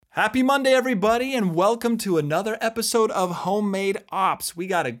Happy Monday, everybody, and welcome to another episode of Homemade Ops. We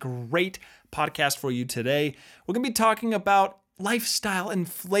got a great podcast for you today. We're going to be talking about lifestyle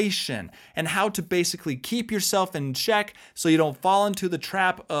inflation and how to basically keep yourself in check so you don't fall into the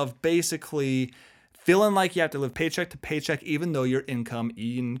trap of basically feeling like you have to live paycheck to paycheck even though your income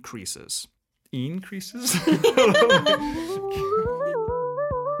increases. Increases?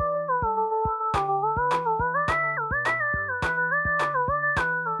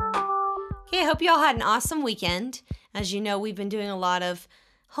 I hope you all had an awesome weekend. As you know, we've been doing a lot of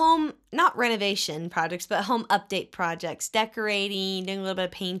home, not renovation projects, but home update projects, decorating, doing a little bit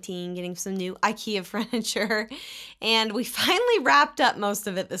of painting, getting some new IKEA furniture. And we finally wrapped up most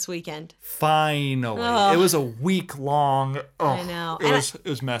of it this weekend. Finally. Oh. It was a week long. Oh, I know. It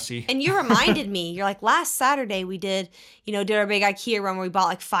was messy. And you reminded me, you're like, last Saturday we did our big IKEA run where we bought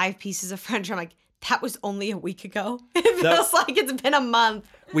like 5 pieces of furniture. I'm like, that was only a week ago. It feels like it's been a month.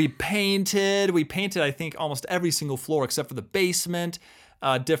 We painted, I think, almost every single floor except for the basement,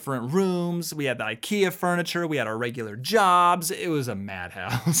 different rooms. We had the IKEA furniture. We had our regular jobs. It was a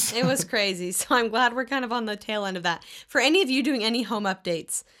madhouse. It was crazy. So I'm glad we're kind of on the tail end of that. For any of you doing any home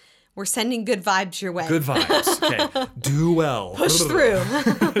updates, we're sending good vibes your way. Good vibes. Okay. Do well. Push through.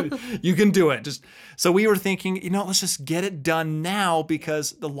 You can do it. So we were thinking, let's just get it done now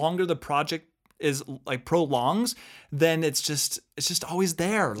because the longer the project is like prolongs, then it's just always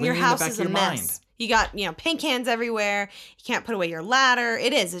there. Your house in the back is of a your mess. mind. You got, paint cans everywhere. You can't put away your ladder.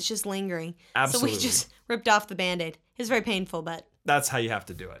 It's just lingering. Absolutely. So we just ripped off the Band-Aid. It's very painful, but. That's how you have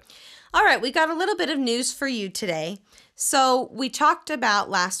to do it. All right, we got a little bit of news for you today. So we talked about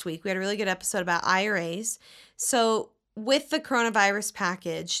last week, we had a really good episode about IRAs. So with the coronavirus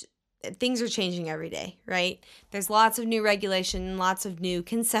package, things are changing every day, right? There's lots of new regulation, lots of new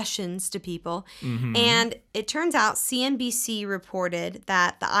concessions to people. Mm-hmm. And it turns out CNBC reported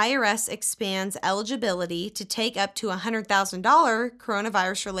that the IRS expands eligibility to take up to $100,000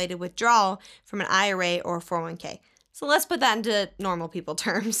 coronavirus-related withdrawal from an IRA or 401k. So let's put that into normal people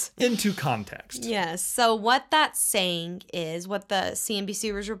terms. Into context. Yes. So what that's saying is, what the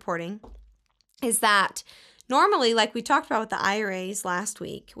CNBC was reporting, is that normally, like we talked about with the IRAs last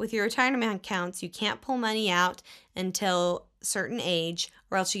week, with your retirement accounts, you can't pull money out until a certain age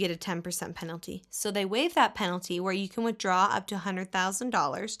or else you get a 10% penalty. So they waived that penalty where you can withdraw up to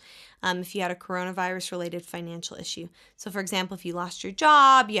 $100,000 if you had a coronavirus-related financial issue. So for example, if you lost your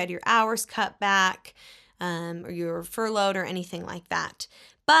job, you had your hours cut back, or you were furloughed or anything like that.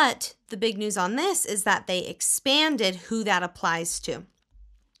 But the big news on this is that they expanded who that applies to.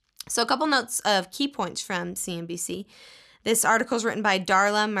 So a couple notes of key points from CNBC. This article is written by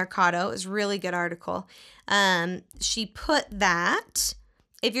Darla Mercado. It's a really good article. She put that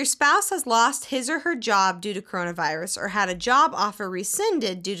if your spouse has lost his or her job due to coronavirus or had a job offer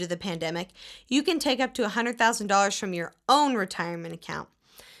rescinded due to the pandemic, you can take up to $100,000 from your own retirement account.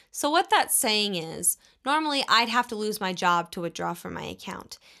 So what that's saying is, normally I'd have to lose my job to withdraw from my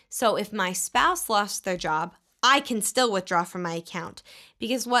account. So if my spouse lost their job, I can still withdraw from my account,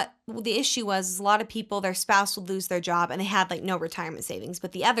 because what the issue was is a lot of people, their spouse would lose their job and they had like no retirement savings,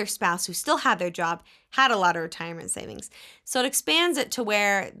 but the other spouse who still had their job had a lot of retirement savings. So it expands it to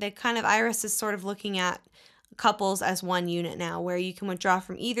where the kind of IRS is sort of looking at couples as one unit now, where you can withdraw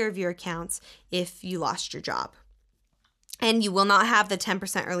from either of your accounts if you lost your job. And you will not have the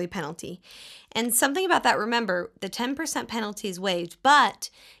 10% early penalty. And something about that, remember, the 10% penalty is waived,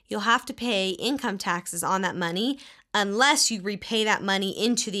 but you'll have to pay income taxes on that money unless you repay that money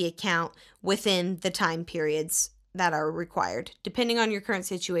into the account within the time periods that are required. Depending on your current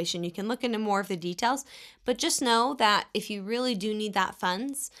situation, you can look into more of the details, but just know that if you really do need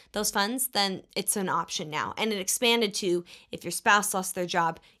those funds, then it's an option now. And it expanded to, if your spouse lost their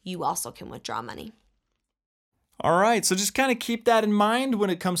job, you also can withdraw money. All right, so just kind of keep that in mind when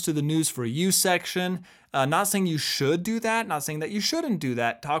it comes to the news for you section. Not saying you should do that, not saying that you shouldn't do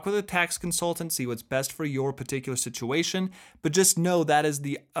that. Talk with a tax consultant, see what's best for your particular situation, but just know that is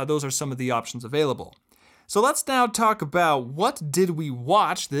those are some of the options available. So let's now talk about what did we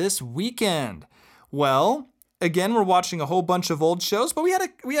watch this weekend. Well, again, we're watching a whole bunch of old shows, but we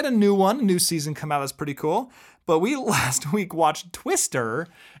had a new season come out that's pretty cool. But we last week watched Twister,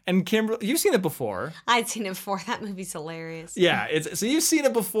 and Kimberly, you've seen it before. I'd seen it before. That movie's hilarious. Yeah, so you've seen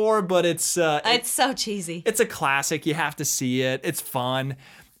it before, but it's so cheesy. It's a classic. You have to see it. It's fun,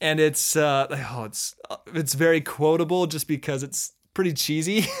 and it's very quotable just because it's pretty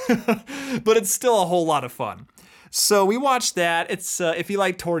cheesy, but it's still a whole lot of fun. So we watched that. It's if you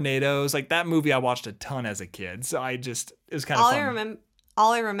like tornadoes, like that movie, I watched a ton as a kid. So it was kind of fun.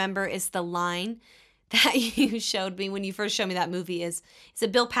 All I remember is the line that you showed me when you first showed me that movie is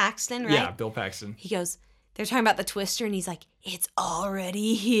it Bill Paxton, right? Yeah, Bill Paxton. He goes, they're talking about the Twister, and he's like, it's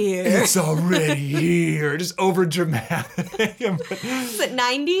already here. It's already here. Just over dramatic. Is it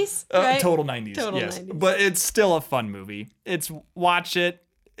 90s? Right? Total 90s. Total yes. 90s. But it's still a fun movie. Watch it.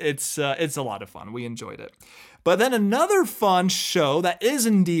 It's a lot of fun. We enjoyed it. But then another fun show that is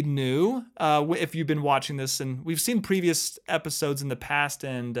indeed new, if you've been watching this, and we've seen previous episodes in the past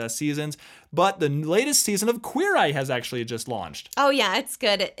and seasons, but the latest season of Queer Eye has actually just launched. Oh, yeah, it's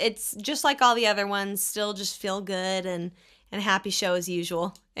good. It's just like all the other ones, still just feel good and a happy show as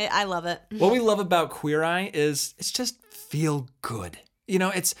usual. I love it. What we love about Queer Eye is it's just feel good. You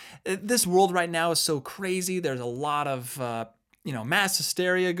know, this world right now is so crazy. There's a lot of mass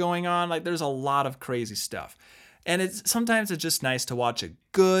hysteria going on. Like there's a lot of crazy stuff. And sometimes it's just nice to watch a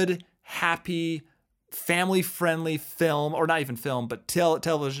good, happy, family-friendly film, or not even film, but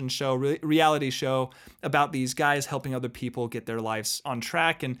television show, reality show about these guys helping other people get their lives on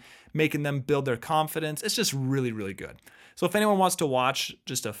track and making them build their confidence. It's just really, really good. So if anyone wants to watch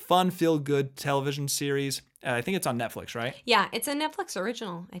just a fun, feel-good television series, I think it's on Netflix, right? Yeah, it's a Netflix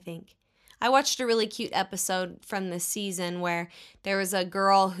original, I think. I watched a really cute episode from this season where there was a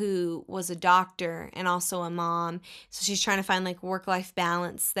girl who was a doctor and also a mom. So she's trying to find like work-life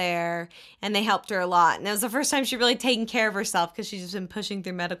balance there, and they helped her a lot. And it was the first time she really taken care of herself because she's just been pushing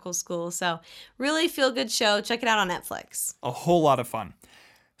through medical school. So really feel-good show. Check it out on Netflix. A whole lot of fun.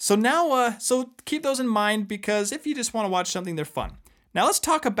 So now, so keep those in mind because if you just want to watch something, they're fun. Now let's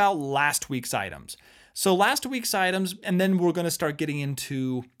talk about last week's items. So last week's items, and then we're going to start getting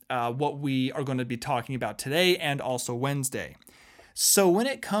into what we are going to be talking about today and also Wednesday. So when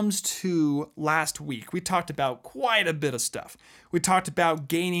it comes to last week, we talked about quite a bit of stuff. We talked about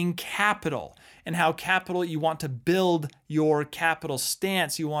gaining capital and how capital, you want to build your capital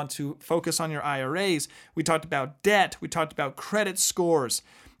stance. You want to focus on your IRAs. We talked about debt. We talked about credit scores.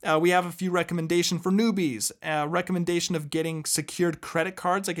 We have a few recommendations for newbies. Recommendation of getting secured credit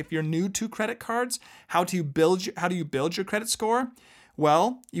cards. Like if you're new to credit cards, how do you build your credit score?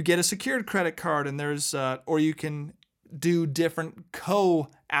 Well, you get a secured credit card, and or you can do different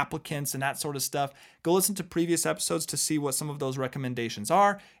co-applicants and that sort of stuff. Go listen to previous episodes to see what some of those recommendations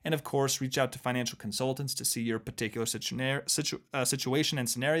are. And of course, reach out to financial consultants to see your particular situation and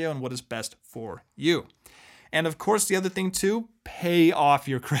scenario and what is best for you. And of course, the other thing too, pay off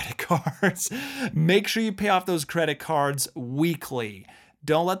your credit cards. Make sure you pay off those credit cards weekly.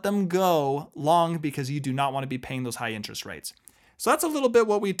 Don't let them go long because you do not want to be paying those high interest rates. So that's a little bit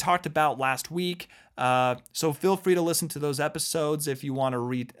what we talked about last week. So feel free to listen to those episodes if you want to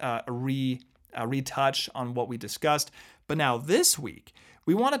retouch on what we discussed. But now this week,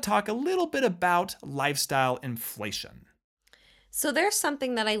 we want to talk a little bit about lifestyle inflation. So there's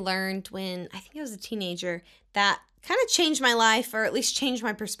something that I learned when I think I was a teenager that kind of changed my life, or at least changed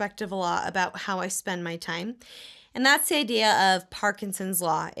my perspective a lot about how I spend my time. And that's the idea of Parkinson's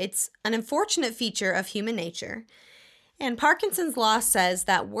law. It's an unfortunate feature of human nature. And Parkinson's law says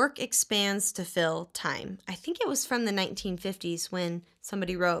that work expands to fill time. I think it was from the 1950s when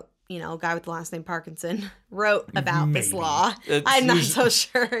somebody wrote, a guy with the last name Parkinson wrote about this law. I'm not so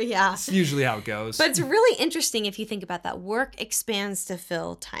sure, yeah. It's usually how it goes. But it's really interesting if you think about that. Work expands to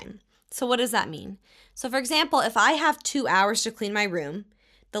fill time. So what does that mean? So for example, if I have 2 hours to clean my room,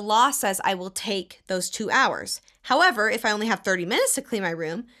 the law says I will take those 2 hours. However, if I only have 30 minutes to clean my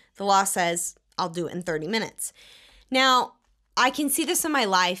room, the law says I'll do it in 30 minutes. Now, I can see this in my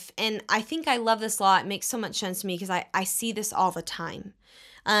life, and I think I love this law. It makes so much sense to me because I see this all the time.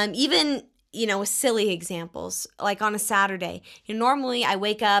 Even, with silly examples, like on a Saturday. Normally I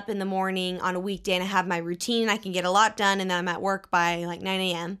wake up in the morning on a weekday and I have my routine. I can get a lot done, and then I'm at work by like 9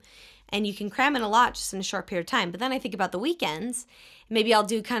 a.m. And you can cram in a lot just in a short period of time. But then I think about the weekends. Maybe I'll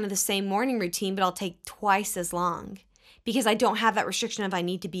do kind of the same morning routine, but I'll take twice as long because I don't have that restriction of I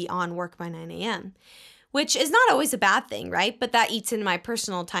need to be on work by 9 a.m., which is not always a bad thing, right? But that eats into my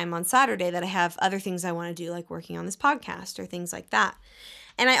personal time on Saturday that I have other things I want to do, like working on this podcast or things like that.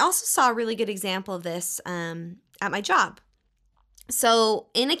 And I also saw a really good example of this at my job. So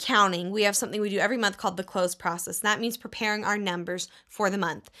in accounting, we have something we do every month called the close process. That means preparing our numbers for the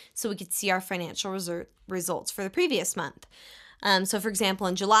month so we could see our financial results for the previous month. So for example,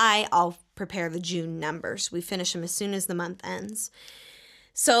 in July, I'll prepare the June numbers. We finish them as soon as the month ends.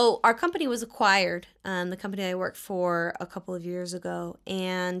 So our company was acquired, the company I worked for a couple of years ago,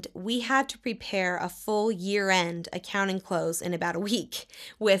 and we had to prepare a full year-end accounting close in about a week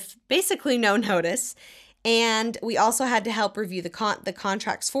with basically no notice. And we also had to help review the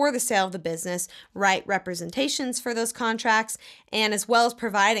contracts for the sale of the business, write representations for those contracts, and as well as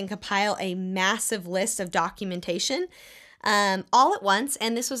provide and compile a massive list of documentation all at once.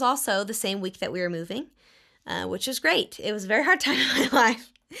 And this was also the same week that we were moving, which was great. It was a very hard time in my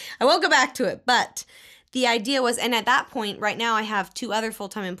life. I won't go back to it, but the idea was, and at that point, right now I have 2 other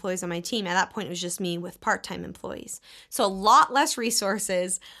full-time employees on my team. At that point, it was just me with part-time employees. So a lot less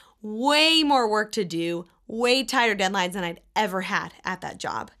resources, way more work to do, way tighter deadlines than I'd ever had at that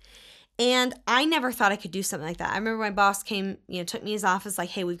job. And I never thought I could do something like that. I remember my boss came, took me to his office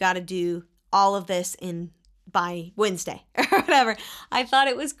like, hey, we've got to do all of this by Wednesday or whatever. I thought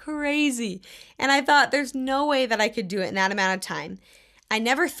it was crazy. And I thought there's no way that I could do it in that amount of time. I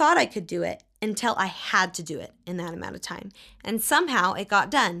never thought I could do it until I had to do it in that amount of time. And somehow it got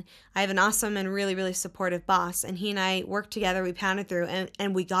done. I have an awesome and really, really supportive boss, and he and I worked together, we pounded through,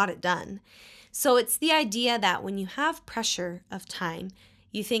 and we got it done. So it's the idea that when you have pressure of time,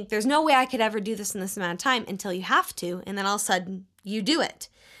 you think there's no way I could ever do this in this amount of time until you have to, and then all of a sudden you do it.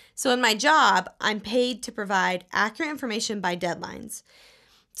 So in my job, I'm paid to provide accurate information by deadlines.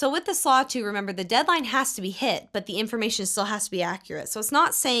 So with this law too, remember the deadline has to be hit, but the information still has to be accurate. So it's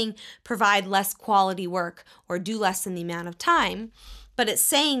not saying provide less quality work or do less in the amount of time, but it's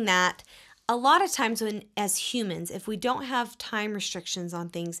saying that a lot of times as humans, if we don't have time restrictions on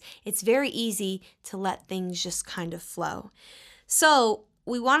things, it's very easy to let things just kind of flow. So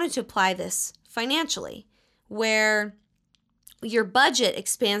we wanted to apply this financially, where your budget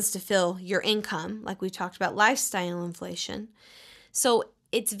expands to fill your income, like we talked about lifestyle inflation. So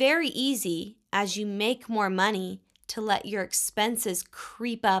it's very easy as you make more money to let your expenses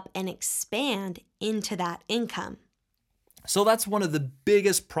creep up and expand into that income. So that's one of the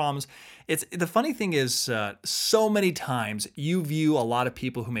biggest problems. The funny thing is, so many times you view a lot of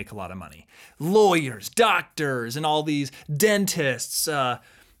people who make a lot of money, lawyers, doctors, and all these dentists. I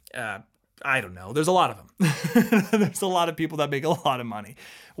don't know. There's a lot of them. There's a lot of people that make a lot of money.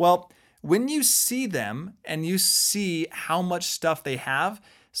 Well, when you see them and you see how much stuff they have,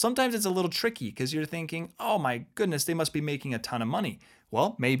 sometimes it's a little tricky because you're thinking, oh my goodness, they must be making a ton of money.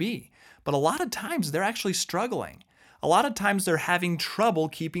 Well, maybe. But a lot of times they're actually struggling. A lot of times they're having trouble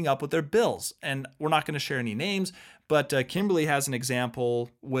keeping up with their bills. And we're not going to share any names, but Kimberly has an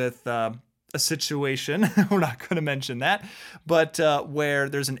example with a situation, we're not going to mention that, but where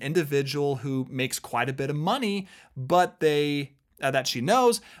there's an individual who makes quite a bit of money, but that she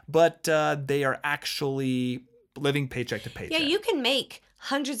knows, but they are actually living paycheck to paycheck. Yeah, you can make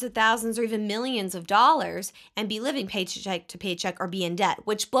hundreds of thousands or even millions of dollars and be living paycheck to paycheck or be in debt,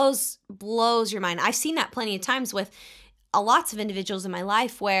 which blows your mind. I've seen that plenty of times with lots of individuals in my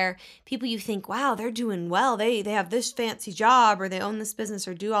life where people you think, wow, they're doing well. They have this fancy job or they own this business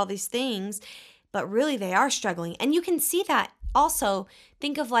or do all these things, but really they are struggling. And you can see that also.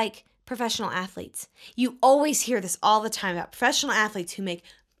 Think of like professional athletes. You always hear this all the time about professional athletes who make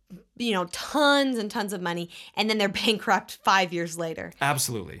tons and tons of money, and then they're bankrupt 5 years later.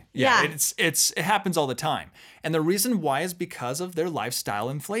 Absolutely. Yeah. It happens all the time. And the reason why is because of their lifestyle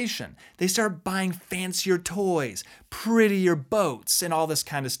inflation. They start buying fancier toys, prettier boats, and all this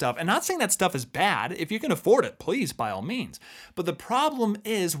kind of stuff. And not saying that stuff is bad. If you can afford it, please, by all means. But the problem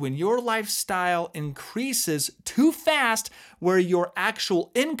is when your lifestyle increases too fast where your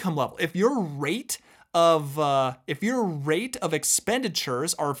actual income level, if your rate of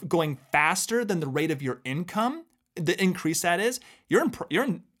expenditures are going faster than the rate of your income, the increase that is, you're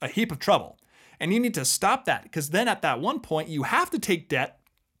in a heap of trouble. And you need to stop that, because then at that one point you have to take debt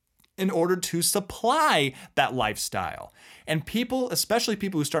in order to supply that lifestyle. And people, especially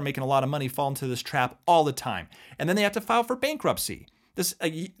people who start making a lot of money, fall into this trap all the time. And then they have to file for bankruptcy.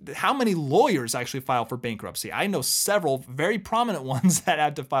 How many lawyers actually file for bankruptcy? I know several very prominent ones that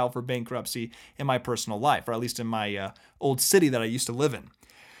had to file for bankruptcy in my personal life, or at least in my old city that I used to live in.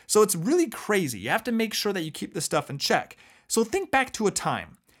 So it's really crazy. You have to make sure that you keep this stuff in check. So think back to a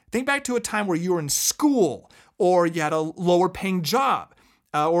time. Think back to a time where you were in school, or you had a lower paying job,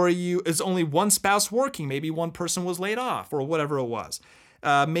 or is only one spouse working. Maybe one person was laid off, or whatever it was.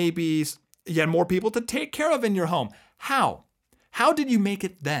 Maybe you had more people to take care of in your home. How did you make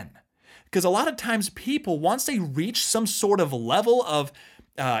it then? Because a lot of times people, once they reach some sort of level of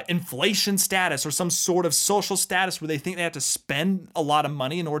inflation status or some sort of social status where they think they have to spend a lot of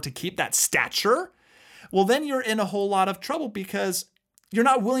money in order to keep that stature, well, then you're in a whole lot of trouble because you're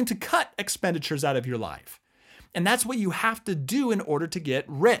not willing to cut expenditures out of your life. And that's what you have to do in order to get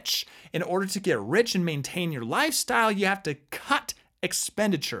rich. In order to get rich and maintain your lifestyle, you have to cut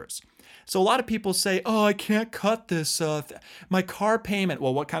expenditures. So a lot of people say, oh, I can't cut this, my car payment.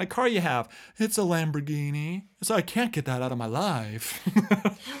 Well, what kind of car you have? It's a Lamborghini. So I can't get that out of my life.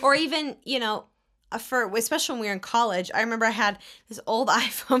 Or even, especially when we were in college, I remember I had this old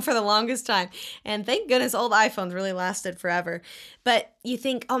iPhone for the longest time. And thank goodness old iPhones really lasted forever. But you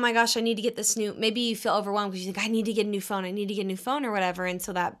think, oh my gosh, I need to get this new, maybe you feel overwhelmed because you think, I need to get a new phone or whatever. And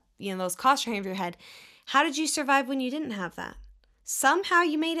so that, those costs are hanging over your head. How did you survive when you didn't have that? Somehow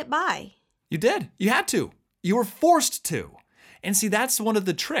you made it by. You did. You had to. You were forced to. And see, that's one of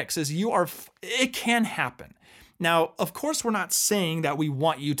the tricks is it can happen. Now, of course, we're not saying that we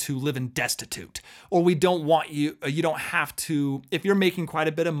want you to live in destitute, or we don't want you don't have to, if you're making quite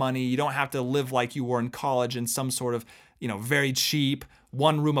a bit of money, you don't have to live like you were in college in some sort of, very cheap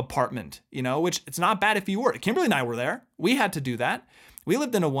one-room apartment, which it's not bad if you were. Kimberly and I were there. We had to do that. We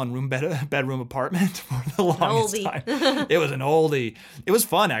lived in a one-room bedroom apartment for the longest time. It was an oldie. It was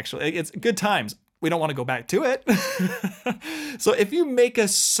fun, actually. It's good times. We don't want to go back to it. So if you make a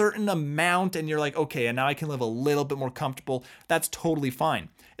certain amount and you're like, okay, and now I can live a little bit more comfortable, that's totally fine.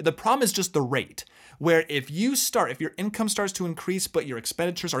 The problem is just the rate, where if your income starts to increase, but your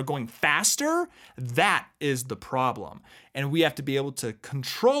expenditures are going faster, that is the problem. And we have to be able to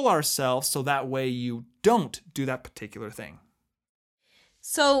control ourselves so that way you don't do that particular thing.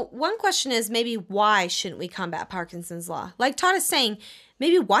 So one question is maybe why shouldn't we combat Parkinson's law? Like Todd is saying,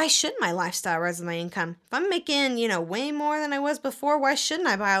 maybe why shouldn't my lifestyle rise with my income? If I'm making, way more than I was before, why shouldn't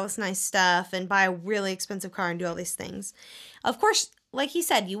I buy all this nice stuff and buy a really expensive car and do all these things? Of course, like he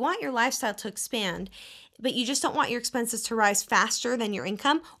said, you want your lifestyle to expand, but you just don't want your expenses to rise faster than your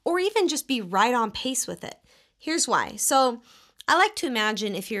income or even just be right on pace with it. Here's why. So I like to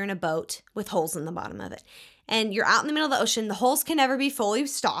imagine if you're in a boat with holes in the bottom of it. And you're out in the middle of the ocean, the holes can never be fully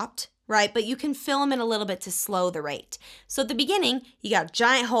stopped, right? But you can fill them in a little bit to slow the rate. So at the beginning, you got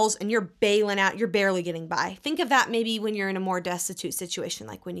giant holes and you're bailing out, you're barely getting by. Think of that maybe when you're in a more destitute situation,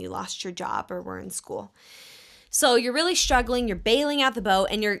 like when you lost your job or were in school. So you're really struggling, you're bailing out the boat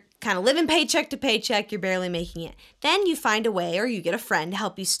and you're kind of living paycheck to paycheck, you're barely making it. Then you find a way or you get a friend to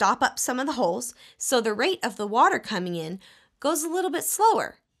help you stop up some of the holes so the rate of the water coming in goes a little bit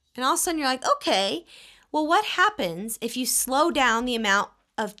slower. And all of a sudden you're like, okay, well, what happens if you slow down the amount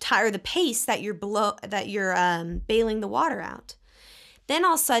of the pace that you're bailing the water out? Then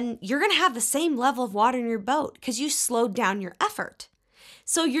all of a sudden, you're going to have the same level of water in your boat because you slowed down your effort.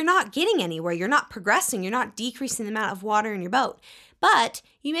 So you're not getting anywhere. You're not progressing. You're not decreasing the amount of water in your boat. But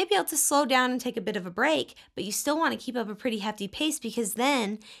you may be able to slow down and take a bit of a break, but you still want to keep up a pretty hefty pace because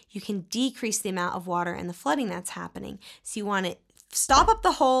then you can decrease the amount of water and the flooding that's happening. So you want to stop up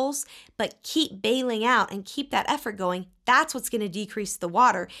the holes, but keep bailing out and keep that effort going. That's what's going to decrease the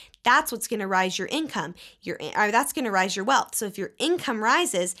water. That's what's going to rise your income. That's going to rise your wealth. So if your income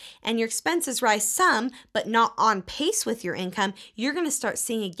rises and your expenses rise some, but not on pace with your income, you're going to start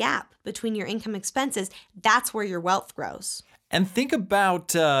seeing a gap between your income expenses. That's where your wealth grows. And think about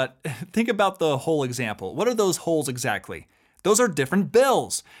the whole example. What are those holes exactly? Those are different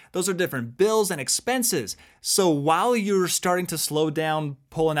bills. Those are different bills and expenses. So while you're starting to slow down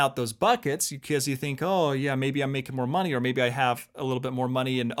pulling out those buckets, because you think, oh yeah, maybe I'm making more money, or maybe I have a little bit more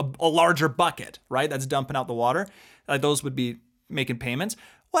money in a larger bucket, right? That's dumping out the water. Those would be making payments.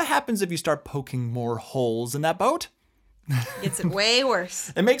 What happens if you start poking more holes in that boat? It's way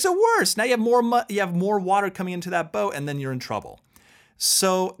worse. It makes it worse. Now you have more water coming into that boat, and then you're in trouble.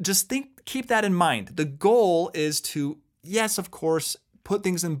 So just keep that in mind. The goal is to, yes, of course, put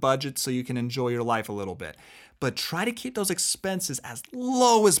things in budget so you can enjoy your life a little bit. But try to keep those expenses as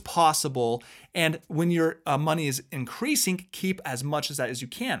low as possible. And when your money is increasing, keep as much of that as you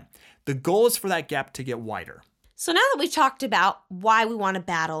can. The goal is for that gap to get wider. So now that we've talked about why we want to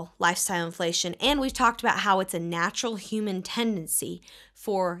battle lifestyle inflation, and we've talked about how it's a natural human tendency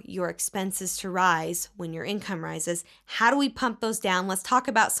for your expenses to rise when your income rises, how do we pump those down? Let's talk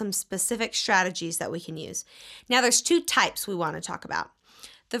about some specific strategies that we can use. Now, there's two types we want to talk about.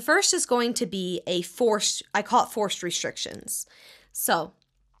 The first is going to be I call it forced restrictions. So,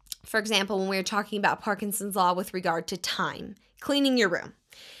 for example, when we were talking about Parkinson's law with regard to time, cleaning your room.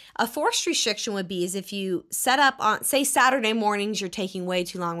 A forced restriction would be is if you set up on, say, Saturday mornings, you're taking way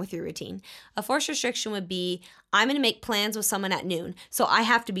too long with your routine. A forced restriction would be, I'm going to make plans with someone at noon. So I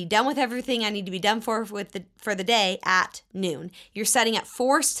have to be done with everything I need to be done for the day at noon. You're setting up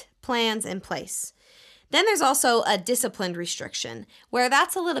forced plans in place. Then there's also a disciplined restriction where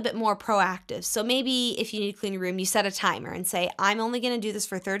that's a little bit more proactive. So maybe if you need to clean your room, you set a timer and say, I'm only going to do this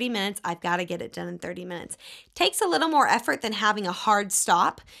for 30 minutes. I've got to get it done in 30 minutes. Takes a little more effort than having a hard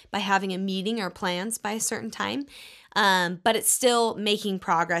stop by having a meeting or plans by a certain time. but it's still making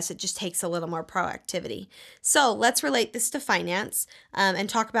progress. It just takes a little more proactivity. So let's relate this to finance and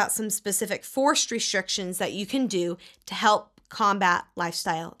talk about some specific forced restrictions that you can do to help combat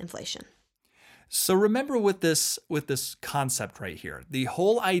lifestyle inflation. So remember with this concept right here, the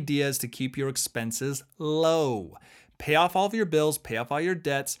whole idea is to keep your expenses low. Pay off all of your bills, pay off all your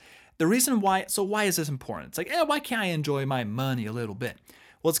debts. The reason why is this important? It's like, why can't I enjoy my money a little bit?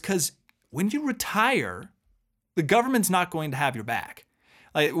 Well, it's because when you retire, the government's not going to have your back.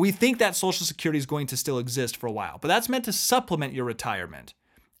 Like, we think that Social Security is going to still exist for a while, but that's meant to supplement your retirement.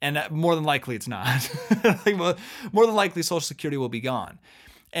 And more than likely it's not. More than likely Social Security will be gone.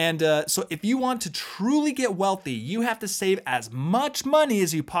 And so if you want to truly get wealthy, you have to save as much money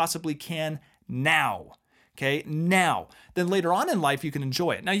as you possibly can now. Okay, now. Then later on in life, you can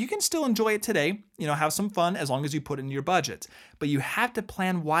enjoy it. Now, you can still enjoy it today, have some fun as long as you put it in your budget. But you have to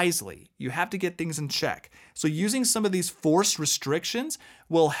plan wisely. You have to get things in check. So using some of these forced restrictions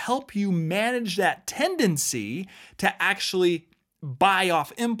will help you manage that tendency to actually buy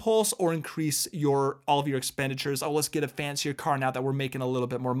off impulse or increase all of your expenditures. Oh, let's get a fancier car now that we're making a little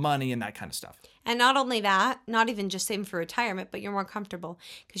bit more money and that kind of stuff. And not only that, not even just saving for retirement, but you're more comfortable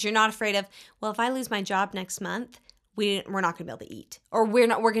because you're not afraid of, well, if I lose my job next month, we're not going to be able to eat, or we're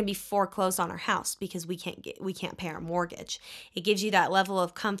going to be foreclosed on our house because we can't pay our mortgage. It gives you that level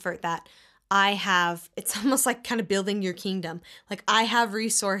of comfort that it's almost like kind of building your kingdom. Like, I have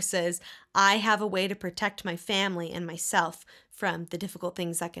resources. I have a way to protect my family and myself from the difficult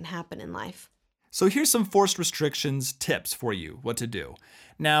things that can happen in life. So here's some forced restrictions tips for you, what to do.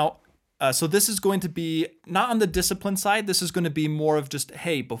 Now, so this is going to be not on the discipline side. This is going to be more of just,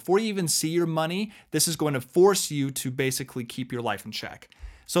 hey, before you even see your money, this is going to force you to basically keep your life in check.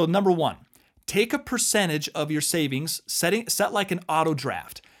 So number one, take a percentage of your savings, set like an auto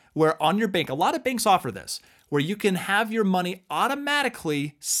draft, where on your bank, a lot of banks offer this, where you can have your money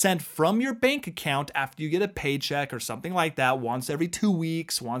automatically sent from your bank account after you get a paycheck or something like that, once every 2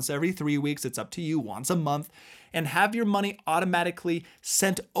 weeks, once every 3 weeks, it's up to you, once a month, and have your money automatically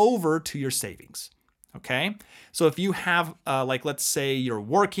sent over to your savings. Okay? So if you have, let's say you're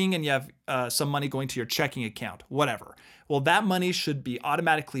working and you have some money going to your checking account, whatever. Well, that money should be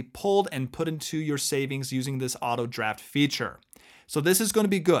automatically pulled and put into your savings using this auto draft feature. So this is going to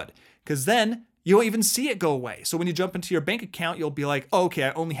be good because then you won't even see it go away. So when you jump into your bank account, you'll be like, oh, okay,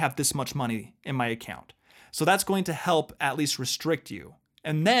 I only have this much money in my account. So that's going to help at least restrict you.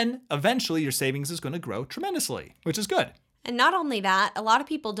 And then eventually your savings is going to grow tremendously, which is good. And not only that, a lot of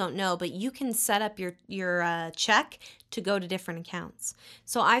people don't know, but you can set up your check to go to different accounts.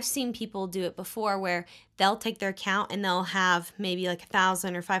 So I've seen people do it before where they'll take their account and they'll have maybe like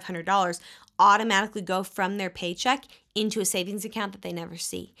 $1,000 or $500 automatically go from their paycheck into a savings account that they never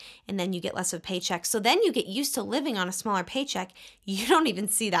see. And then you get less of a paycheck. So then you get used to living on a smaller paycheck. You don't even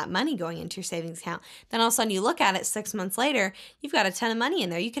see that money going into your savings account. Then all of a sudden you look at it 6 months later, you've got a ton of money in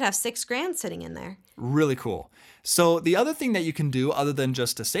there. You could have $6,000 sitting in there. Really cool. So the other thing that you can do other than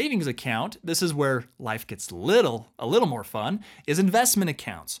just a savings account, this is where life gets a little more fun, is investment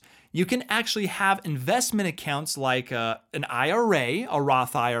accounts. You can actually have investment accounts like an IRA, a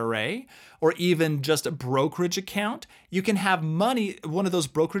Roth IRA, or even just a brokerage account. You can have money, one of those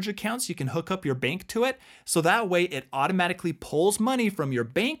brokerage accounts, you can hook up your bank to it. So that way it automatically pulls money from your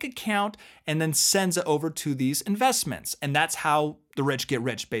bank account and then sends it over to these investments. And that's how the rich get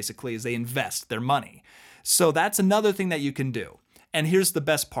rich, basically, is they invest their money. So that's another thing that you can do. And here's the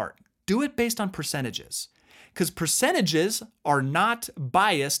best part. Do it based on percentages. Because percentages are not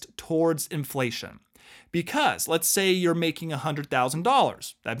biased towards inflation. Because let's say you're making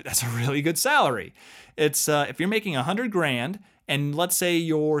 $100,000. That's a really good salary. It's if you're making $100,000 and let's say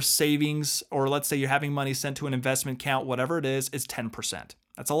your savings, or let's say you're having money sent to an investment account, whatever it is 10%.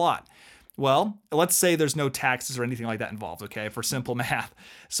 That's a lot. Well, let's say there's no taxes or anything like that involved, okay, for simple math.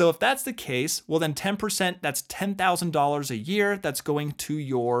 So if that's the case, well then 10%, that's $10,000 a year that's going to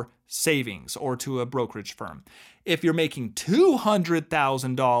your savings or to a brokerage firm. If you're making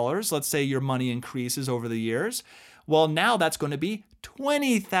 $200,000, let's say your money increases over the years, well now that's going to be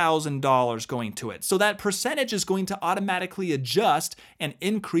 $20,000 going to it. So that percentage is going to automatically adjust and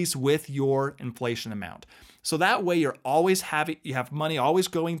increase with your inflation amount. So that way you have money always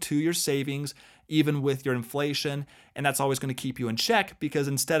going to your savings, even with your inflation, and that's always going to keep you in check, because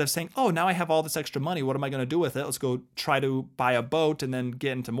instead of saying, oh, now I have all this extra money, what am I going to do with it? Let's go try to buy a boat and then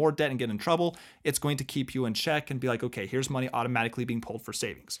get into more debt and get in trouble. It's going to keep you in check and be like, okay, here's money automatically being pulled for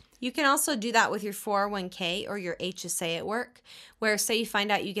savings. You can also do that with your 401k or your HSA at work, where say you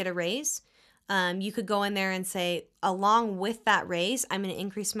find out you get a raise, You could go in there and say, along with that raise, I'm going to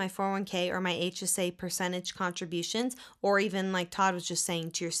increase my 401k or my HSA percentage contributions, or even like Todd was just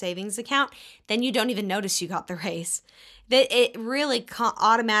saying, to your savings account. Then you don't even notice you got the raise. It really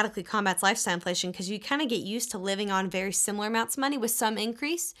automatically combats lifestyle inflation, because you kind of get used to living on very similar amounts of money with some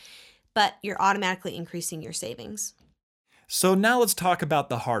increase, but you're automatically increasing your savings. So now let's talk about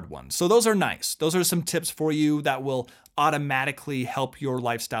the hard ones. So those are nice. Those are some tips for you that will automatically help your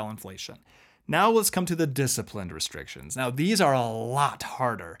lifestyle inflation. Now let's come to the disciplined restrictions. Now these are a lot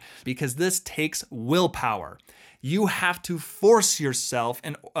harder because this takes willpower. You have to force yourself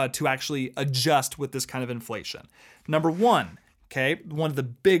to actually adjust with this kind of inflation. Number one, okay, one of the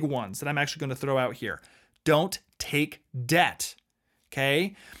big ones that I'm actually going to throw out here: don't take debt.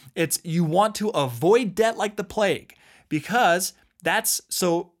 Okay, you want to avoid debt like the plague, because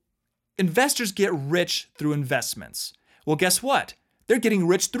investors get rich through investments. Well, guess what? They're getting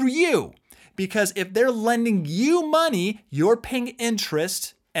rich through you. Because if they're lending you money, you're paying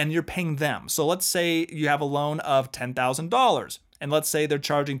interest and you're paying them. So let's say you have a loan of $10,000 and let's say they're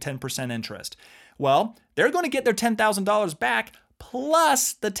charging 10% interest. Well, they're going to get their $10,000 back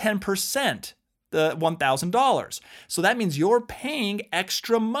plus the 10%, the $1,000. So that means you're paying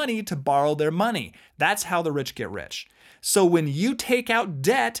extra money to borrow their money. That's how the rich get rich. So when you take out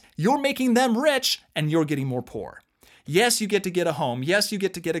debt, you're making them rich and you're getting more poor. Yes, you get a home. Yes, you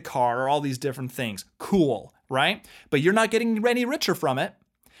get to get a car or all these different things. Cool, right? But you're not getting any richer from it.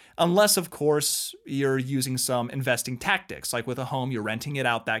 Unless, of course, you're using some investing tactics, like with a home, you're renting it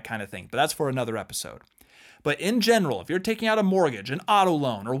out, that kind of thing. But that's for another episode. But in general, if you're taking out a mortgage, an auto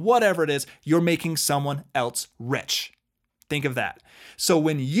loan, or whatever it is, you're making someone else rich. Think of that. So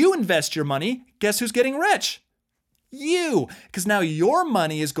when you invest your money, guess who's getting rich? You, because now your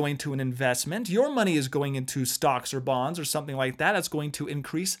money is going to an investment. Your money is going into stocks or bonds or something like that. That's going to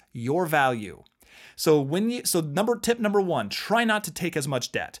increase your value. So tip number one, try not to take as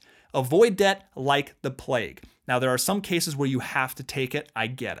much debt. Avoid debt like the plague. Now, there are some cases where you have to take it. I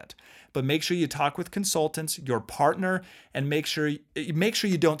get it. But make sure you talk with consultants, your partner, and make sure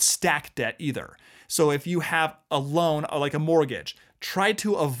you don't stack debt either. So if you have a loan, like a mortgage, try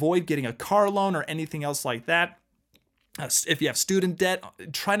to avoid getting a car loan or anything else like that. If you have student debt,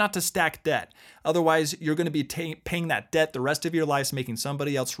 try not to stack debt. Otherwise, you're going to be paying that debt the rest of your life, making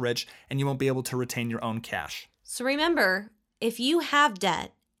somebody else rich, and you won't be able to retain your own cash. So remember, if you have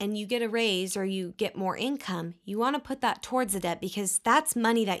debt and you get a raise or you get more income, you want to put that towards the debt, because that's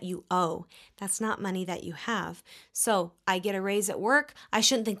money that you owe. That's not money that you have. So I get a raise at work. I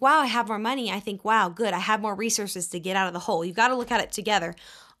shouldn't think, wow, I have more money. I think, wow, good, I have more resources to get out of the hole. You've got to look at it together.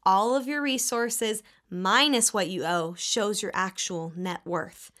 All of your resources minus what you owe shows your actual net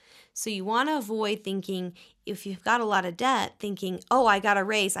worth. So you want to avoid thinking, if you've got a lot of debt, thinking, oh, I got a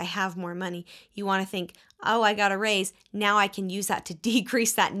raise, I have more money. You want to think, oh, I got a raise, now I can use that to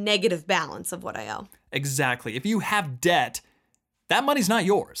decrease that negative balance of what I owe. Exactly. If you have debt, that money's not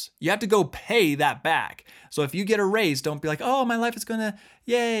yours. You have to go pay that back. So if you get a raise, don't be like, oh, my life is gonna,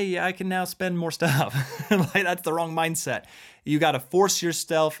 yay, I can now spend more stuff. Like, that's the wrong mindset. You got to force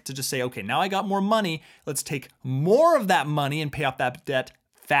yourself to just say, okay, now I got more money. Let's take more of that money and pay off that debt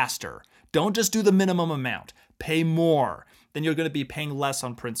faster. Don't just do the minimum amount. Pay more. Then you're going to be paying less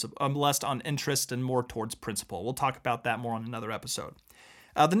on less on interest and more towards principal. We'll talk about that more on another episode.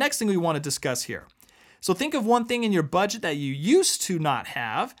 The next thing we want to discuss here. So think of one thing in your budget that you used to not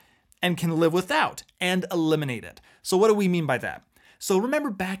have and can live without, and eliminate it. So what do we mean by that? So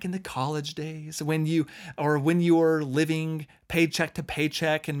remember back in the college days when you were living paycheck to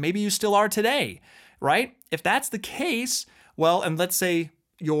paycheck, and maybe you still are today, right? If that's the case, well, and let's say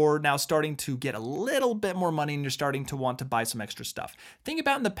you're now starting to get a little bit more money and you're starting to want to buy some extra stuff. Think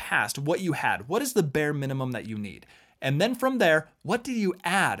about in the past what you had. What is the bare minimum that you need? And then from there, what do you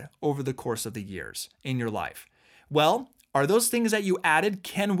add over the course of the years in your life? Well, are those things that you added,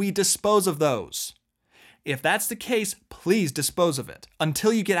 can we dispose of those? If that's the case, please dispose of it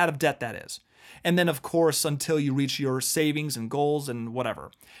until you get out of debt, that is. And then, of course, until you reach your savings and goals and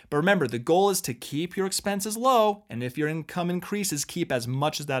whatever. But remember, the goal is to keep your expenses low, and if your income increases, keep as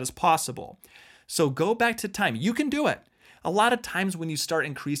much of that as possible. So go back to time. You can do it. A lot of times when you start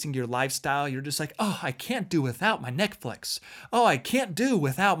increasing your lifestyle, you're just like, oh, I can't do without my Netflix. Oh, I can't do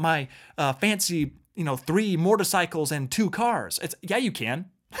without my fancy, 3 motorcycles and 2 cars. Yeah, you can.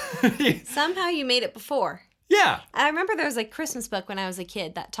 Somehow you made it before. Yeah. I remember there was a Christmas book when I was a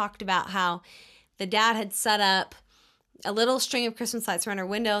kid that talked about how the dad had set up a little string of Christmas lights around our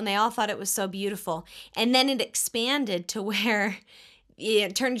window, and they all thought it was so beautiful. And then it expanded to where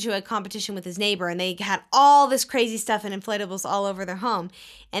it turned into a competition with his neighbor, and they had all this crazy stuff and inflatables all over their home.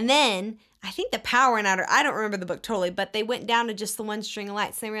 And then I think the power went out, or I don't remember the book totally, but they went down to just the one string of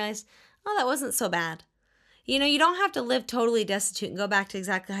lights, and they realized, oh, that wasn't so bad. You know, you don't have to live totally destitute and go back to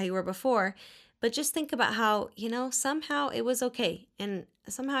exactly how you were before, but just think about how, you know, somehow it was okay, and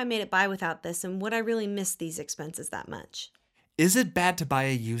somehow I made it by without this, and would I really miss these expenses that much? Is it bad to buy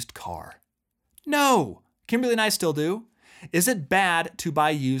a used car? No. Kimberly and I still do. Is it bad to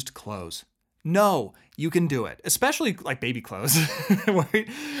buy used clothes? No, you can do it, especially like baby clothes.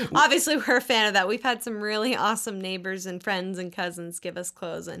 Obviously, we're a fan of that. We've had some really awesome neighbors and friends and cousins give us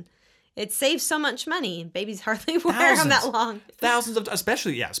clothes, and it saves so much money. Babies hardly wear them that long. Thousands of,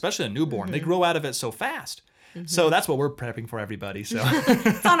 especially a newborn. They grow out of it so fast. So that's what we're prepping for everybody. So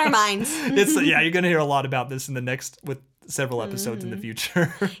it's on our minds. You're going to hear a lot about this with several episodes in the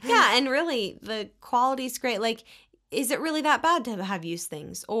future. Yeah, and really, the quality's great. Like, is it really that bad to have used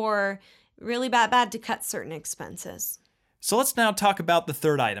things, or really bad to cut certain expenses? So let's now talk about the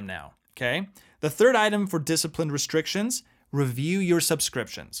third item now, okay? The third item for disciplined restrictions, review your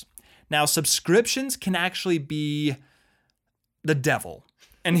subscriptions. Now, subscriptions can actually be the devil.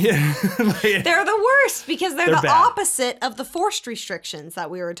 And they're the worst because they're the bad. opposite of the forced restrictions that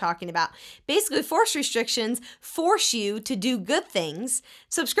we were talking about. Basically, forced restrictions force you to do good things.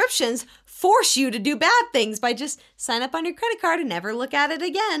 Subscriptions force you to do bad things by just sign up on your credit card and never look at it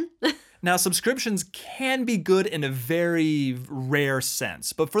again. Now, subscriptions can be good in a very rare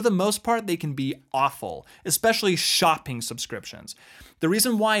sense, but for the most part, they can be awful, especially shopping subscriptions. The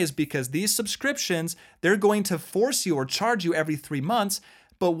reason why is because these subscriptions, they're going to force you or charge you every 3 months,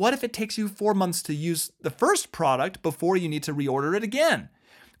 but what if it takes you 4 months to use the first product before you need to reorder it again?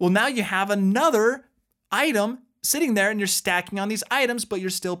 Well, now you have another item sitting there and you're stacking on these items, but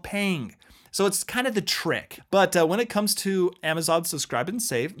you're still paying. So it's kind of the trick. But when it comes to Amazon Subscribe and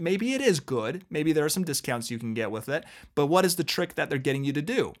Save, maybe it is good. Maybe there are some discounts you can get with it. But what is the trick that they're getting you to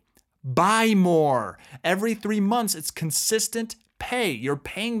do? Buy more. Every 3 months, it's consistent pay. You're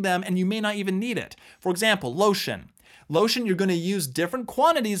paying them and you may not even need it. For example, lotion. Lotion, you're going to use different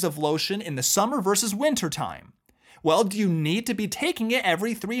quantities of lotion in the summer versus winter time. Well, do you need to be taking it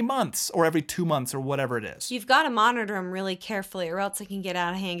every 3 months or every 2 months or whatever it is? You've got to monitor them really carefully or else it can get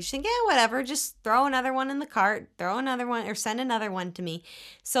out of hand. You think, whatever, just throw another one in the cart, throw another one or send another one to me.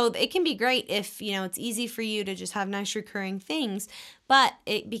 So it can be great if, you know, it's easy for you to just have nice recurring things, but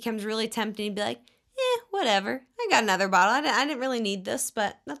it becomes really tempting to be like, whatever. I got another bottle. I didn't really need this,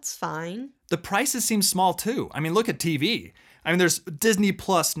 but that's fine. The prices seem small too. I mean, look at TV. I mean, there's Disney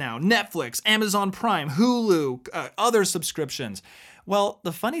Plus now, Netflix, Amazon Prime, Hulu, other subscriptions. Well,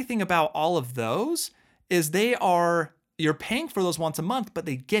 the funny thing about all of those is you're paying for those once a month, but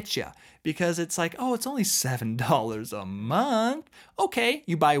they get you because it's like, oh, it's only $7 a month. Okay,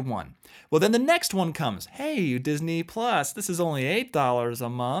 you buy one. Well, then the next one comes. Hey, Disney Plus, this is only $8 a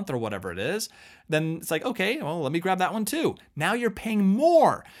month or whatever it is. Then it's like, okay, well, let me grab that one too. Now you're paying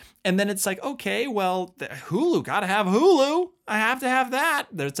more. And then it's like, okay, well, Hulu, gotta have Hulu. I have to have that.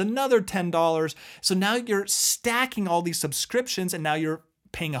 There's another $10. So now you're stacking all these subscriptions and now you're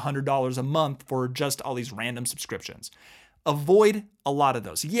paying $100 a month for just all these random subscriptions. Avoid a lot of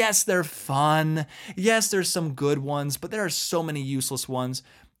those. Yes, they're fun. Yes, there's some good ones, but there are so many useless ones.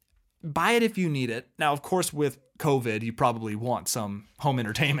 Buy it if you need it. Now, of course, with COVID, you probably want some home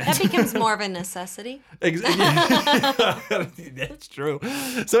entertainment. That becomes more of a necessity. That's true.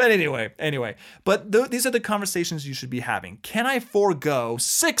 So anyway, but these are the conversations you should be having. Can I forego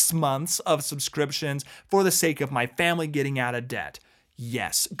 6 months of subscriptions for the sake of my family getting out of debt?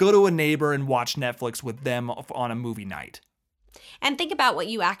 Yes. Go to a neighbor and watch Netflix with them on a movie night. And think about what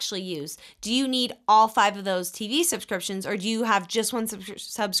you actually use. Do you need all 5 of those TV subscriptions, or do you have just one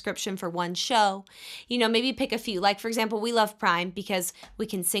subscription for one show? You know, maybe pick a few. Like, for example, we love Prime because we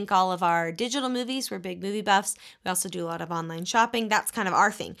can sync all of our digital movies. We're big movie buffs. We also do a lot of online shopping. That's kind of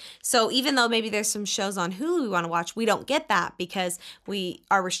our thing. So even though maybe there's some shows on Hulu we want to watch, we don't get that because we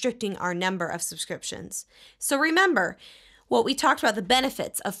are restricting our number of subscriptions. So remember, what we talked about, the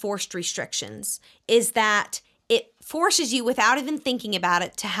benefits of forced restrictions, is that it forces you, without even thinking about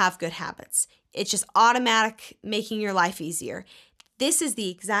it, to have good habits. It's just automatic, making your life easier. This is the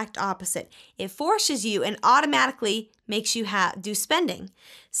exact opposite. It forces you and automatically makes you do spending.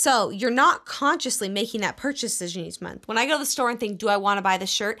 So you're not consciously making that purchase decision each month. When I go to the store and think, do I want to buy this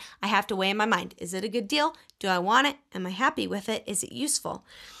shirt? I have to weigh in my mind, is it a good deal? Do I want it? Am I happy with it? Is it useful?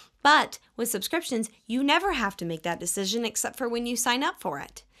 But with subscriptions, you never have to make that decision except for when you sign up for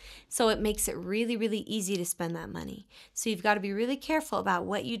it. So it makes it really, really easy to spend that money. So you've got to be really careful about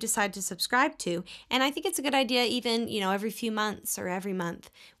what you decide to subscribe to. And I think it's a good idea even, every few months or every month.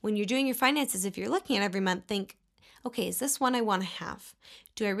 When you're doing your finances, if you're looking at every month, think, okay, is this one I want to have?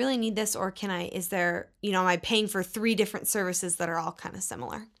 Do I really need this? Or am I paying for 3 different services that are all kind of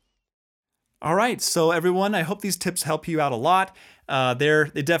similar? All right, so everyone, I hope these tips help you out a lot.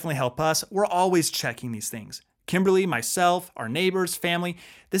 They definitely help us. We're always checking these things. Kimberly, myself, our neighbors, family,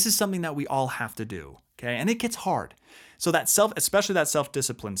 this is something that we all have to do, okay? And it gets hard. So especially that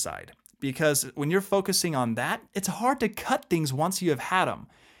self-discipline side, because when you're focusing on that, it's hard to cut things once you have had them.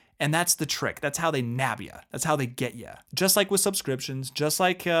 And that's the trick. That's how they nab you. That's how they get you. Just like with subscriptions, just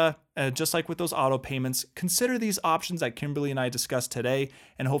like with those auto payments, consider these options that Kimberly and I discussed today,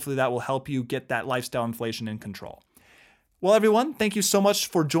 and hopefully that will help you get that lifestyle inflation in control. Well, everyone, thank you so much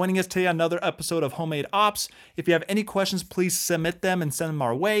for joining us today on another episode of Homemade Ops. If you have any questions, please submit them and send them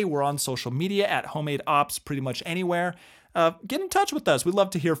our way. We're on social media at Homemade Ops pretty much anywhere. Get in touch with us. We'd love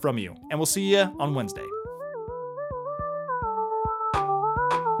to hear from you. And we'll see you on Wednesday.